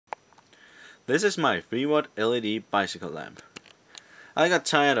This is my 3-watt LED bicycle lamp. I got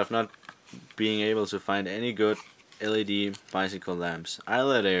tired of not being able to find any good LED bicycle lamps.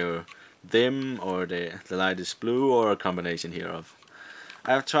 Either they're dim or the light is blue or a combination hereof.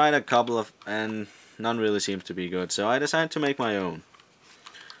 I've tried a couple of and none really seems to be good, so I decided to make my own.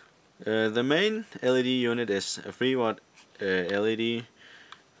 The main LED unit is a 3-watt LED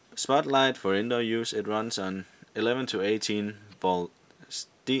spotlight for indoor use. It runs on 11 to 18 volt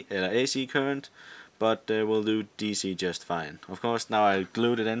AC current, but will do DC just fine. Of course, now I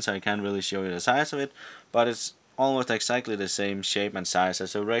glued it in, so I can't really show you the size of it, but it's almost exactly the same shape and size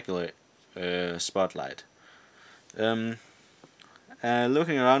as a regular spotlight. Looking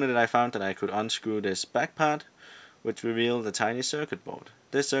around it, I found that I could unscrew this back part, which revealed a tiny circuit board.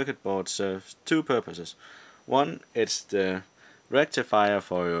 This circuit board serves two purposes. One, it's the rectifier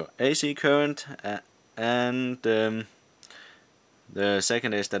for your AC current, and the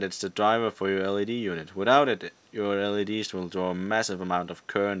second is that it's the driver for your LED unit. Without it, your LEDs will draw a massive amount of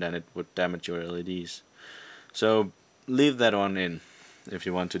current and it would damage your LEDs. So leave that one in if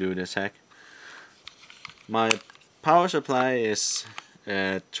you want to do this hack. My power supply is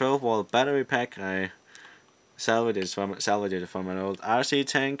a 12-volt battery pack. I salvaged it from an old RC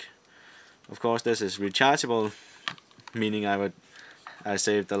tank. Of course, this is rechargeable, meaning I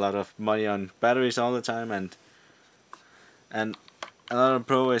saved a lot of money on batteries all the time, and another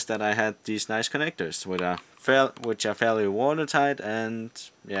pro is that I had these nice connectors which are fairly watertight and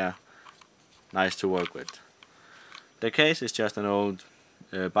yeah, nice to work with. The case is just an old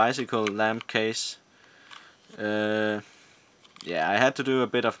bicycle lamp case. Yeah, I had to do a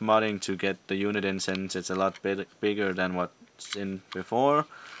bit of modding to get the unit in, since it's a lot bigger than what's in before,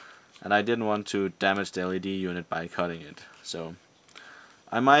 and I didn't want to damage the LED unit by cutting it. So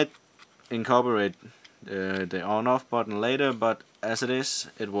I might incorporate the on-off button later, but as it is,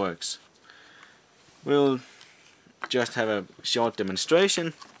 it works. We'll just have a short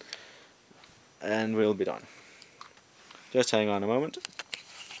demonstration and we'll be done. Just hang on a moment.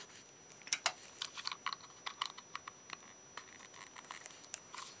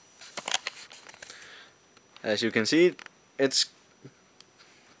 As you can see, it's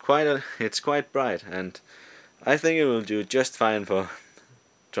quite bright, and I think it will do just fine for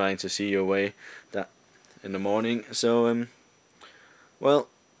trying to see your way in the morning. So well,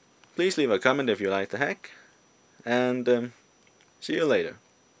 please leave a comment if you like the hack, and see you later.